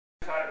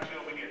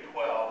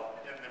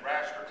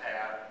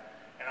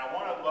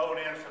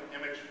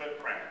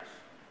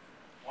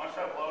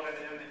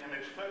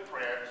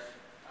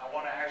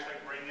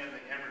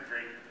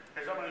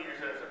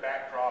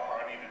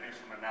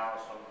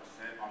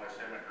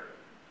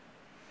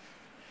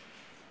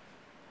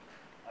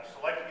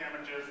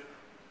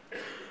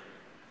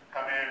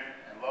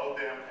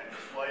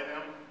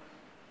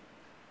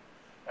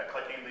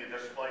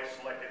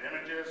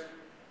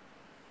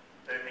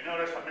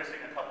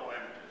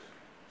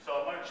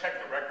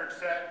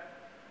set,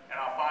 and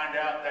I'll find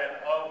out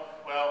that, oh,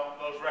 well,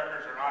 those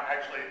records are not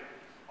actually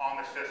on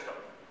the system.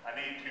 I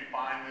need to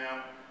find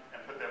them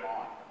and put them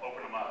on,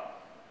 open them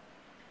up.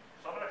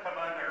 So I'm going to come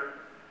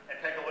under and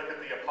take a look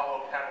at the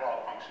Apollo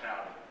catalog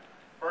functionality.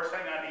 First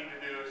thing I need to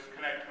do is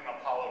connect to an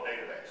Apollo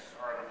database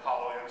or an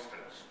Apollo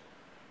instance.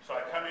 So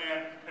I come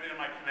in, put in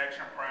my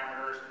connection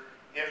parameters.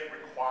 If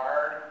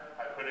required,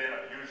 I put in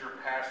a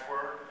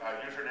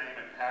username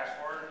and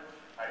password.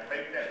 I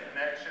make that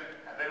connection,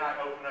 and then I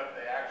open up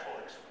the actual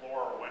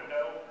Explorer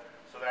window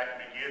so that I can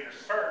begin to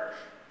search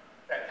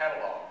that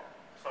catalog.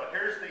 So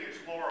here's the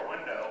Explorer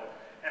window,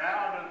 and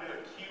now I'm going to do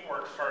a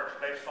keyword search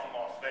based on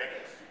Las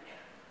Vegas.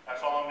 That's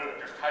all I'm doing.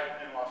 Just typing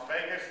in Las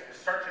Vegas. It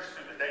searches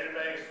through the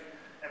database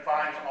and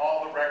finds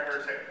all the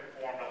records that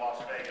conform to Las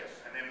Vegas.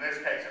 And in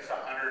this case, it's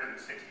 160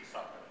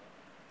 something.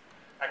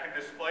 I can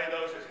display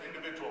those as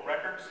individual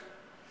records,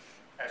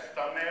 as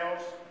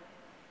thumbnails,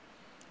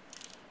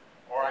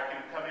 or I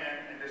can come in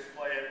and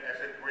display it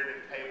as a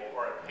gridded table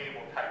or a table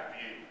type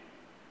view.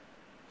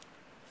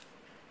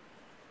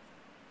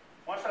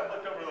 Once I've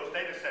looked over those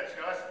data sets,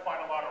 that's quite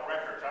a lot of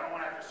records. I don't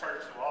want to have to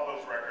search through all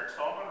those records,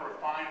 so I'm going to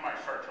refine my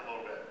search a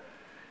little bit.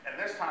 And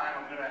this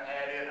time I'm going to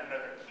add in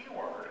another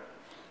keyword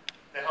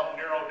to help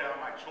narrow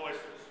down my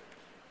choices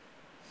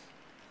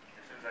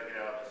as soon as I get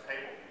out of this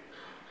table view.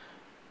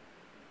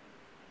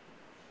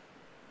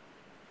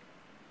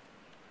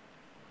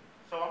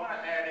 So I'm going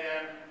to add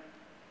in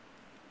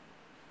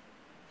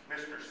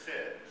Mr.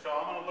 Sid. So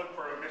I'm going to look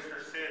for a Mr.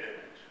 Sid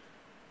image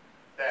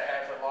that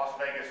has a Las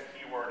Vegas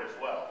keyword as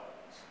well.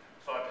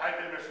 So I type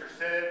in Mr.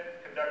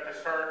 Sid, conduct a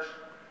search,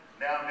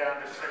 now I'm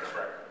down to 6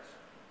 records.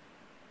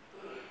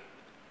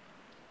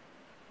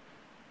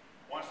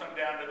 Once I'm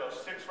down to those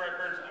 6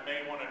 records, I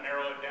may want to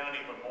narrow it down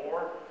even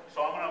more.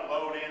 So I'm going to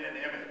load in an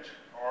image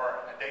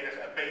or a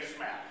base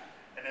map.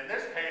 And in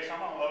this case,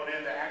 I'm going to load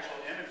in the actual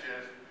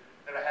images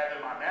that I have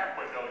in my map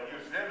window and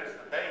use them as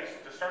the base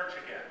to search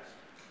against.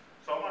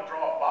 So I'm going to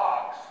draw a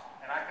box,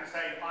 and I can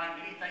say find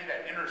anything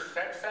that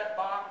intersects that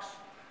box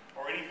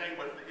or anything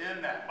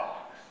within that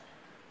box.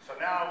 So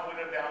now I've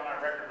put down my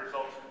record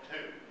results in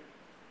 2.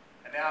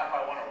 And now if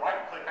I want to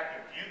right-click, I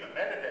can view the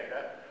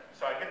metadata.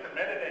 So I get the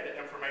metadata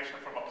information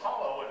from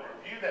Apollo and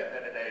review that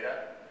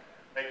metadata,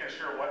 making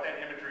sure what that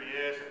imagery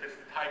is, if it's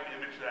the type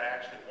image that I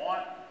actually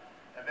want.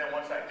 And then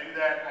once I do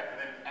that, I can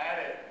then add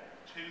it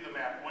to the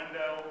map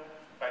window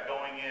by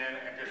going in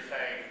and just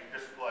saying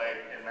display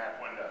in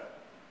map window.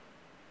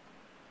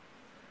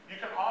 You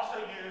can also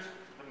use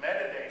the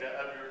metadata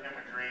of your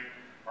imagery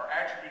or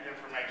attribute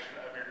information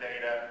of your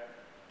data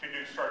to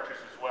do searches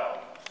as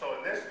well. So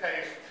in this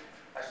case,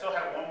 I still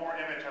have one more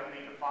image I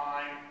need to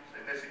find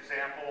in this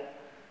example.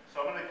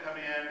 So I'm going to come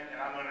in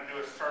and I'm going to do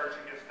a search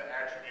against the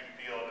attribute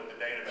field of the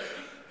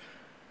database.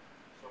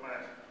 So I'm going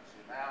to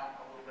zoom out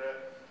a little bit.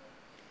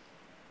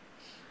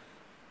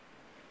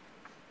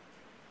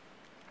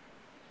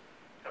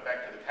 Go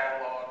back to the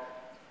catalog,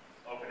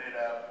 open it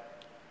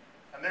up.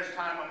 And this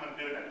time I'm going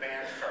to do an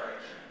advanced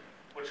search,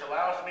 which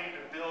allows me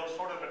to build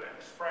sort of an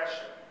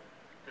expression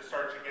to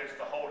search against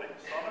the holdings.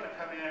 So I'm going to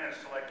come in and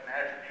select an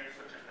attribute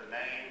such as the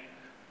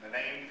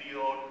name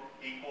field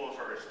equals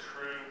or is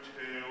true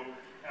to,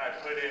 and I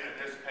put in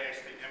this case,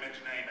 the image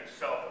name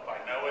itself if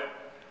I know it,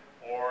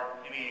 or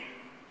any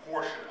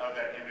portion of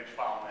that image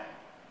file name.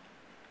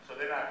 So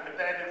then I put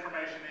that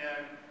information in,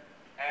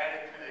 add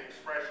it to the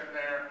expression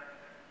there,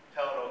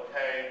 tell it OK,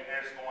 and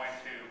it's going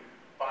to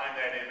find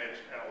that image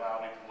and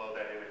allow me to load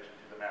that image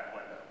into the map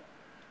window.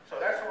 So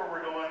that's where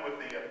we're going with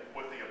the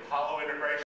Apollo Intergraph